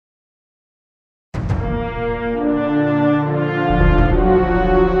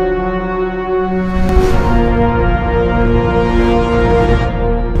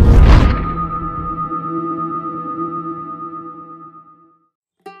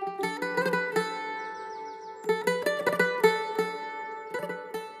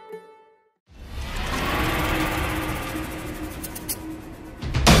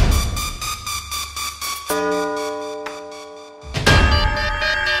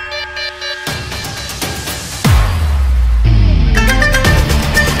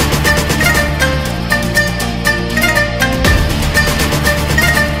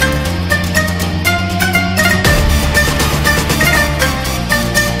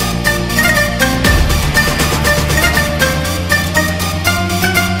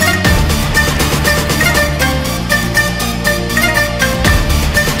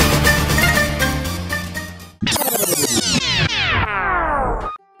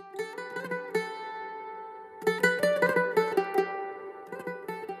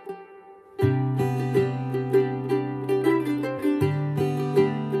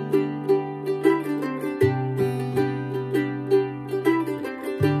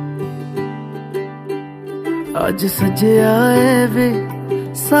आज सजया है वे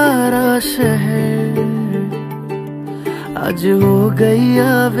सारा शहर, आज हो गई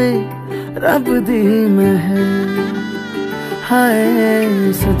आवे रब दी महर।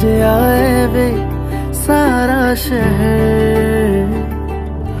 हाय सजया है वे सारा शहर,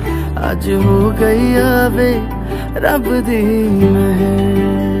 आज हो गई आवे रब दी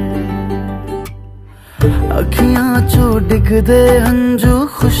महर। अखियां चो डिगदे हंजू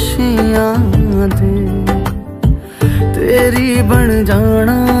खुशियां दे, तेरी बन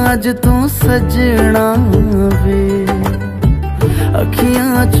जाना अज तो सजना वे।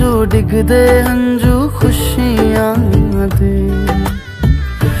 अखियां चो डिगदे हंजू खुशियां दे,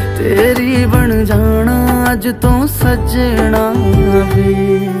 तेरी बन जाना अज तो सजना वे।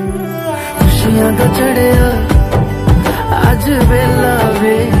 खुशियां दा चढ़िया अज वेला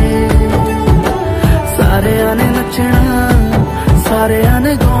वे, सारे ने नचना सारे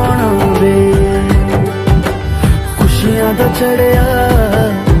ने गाना वे। खुशियां दा चढ़िया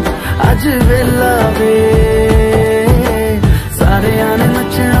अज वेला वे, सारे ने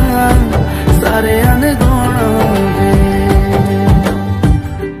नचना सारे ने गाना वे।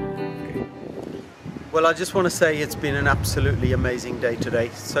 Well, I just want to say it's been an absolutely amazing day today.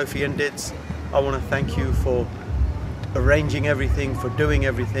 Sophie and Dids, I want to thank you for arranging everything, for doing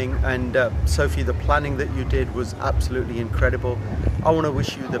everything, and Sophie, the planning that you did was absolutely incredible. I want to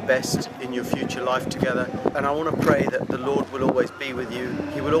wish you the best in your future life together, and I want to pray that the Lord will always be with you.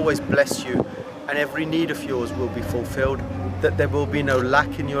 He will always bless you, and every need of yours will be fulfilled, that there will be no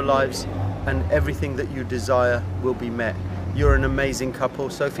lack in your lives, and everything that you desire will be met. You're an amazing couple.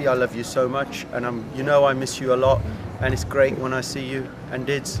 Sophie, I love you so much, and you know I miss you a lot, and it's great when I see you. And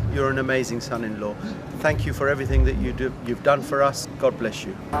Dids, you're an amazing son-in-law. Thank you for everything that you've done for us. God bless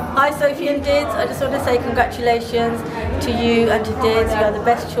you. Hi Sophie and Dids, I just want to say congratulations to you and to Dids. You are the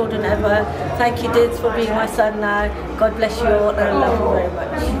best children ever. Thank you Dids for being my son now. God bless you all and I love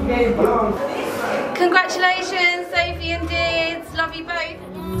you very much. Congratulations Sophie and Dids, love you both.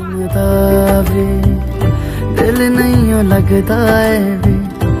 दिल नहीं लगता है वे,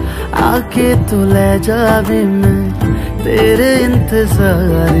 आके तू ले जावे मैं तेरे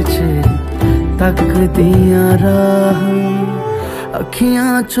इंतजार च तक दिया राह।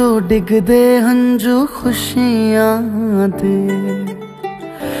 अखियां चो डिगदे हंजू खुशियां दे,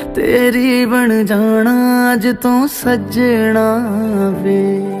 तेरी बन जाना अज तो सजना वे।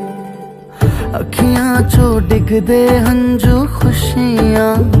 अखियां चो डिगदे हंजू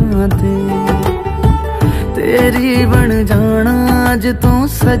खुशियां दे, तेरी बन जाना अज तो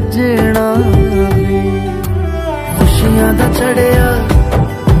सजना वे। खुशियां दा चढ़िया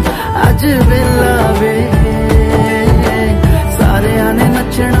अज वेला वे, सारे ने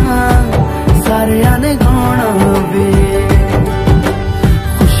नचना सारे ने गाना वे।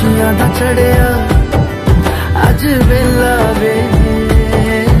 खुशियां दा चढ़िया अज वेला वे,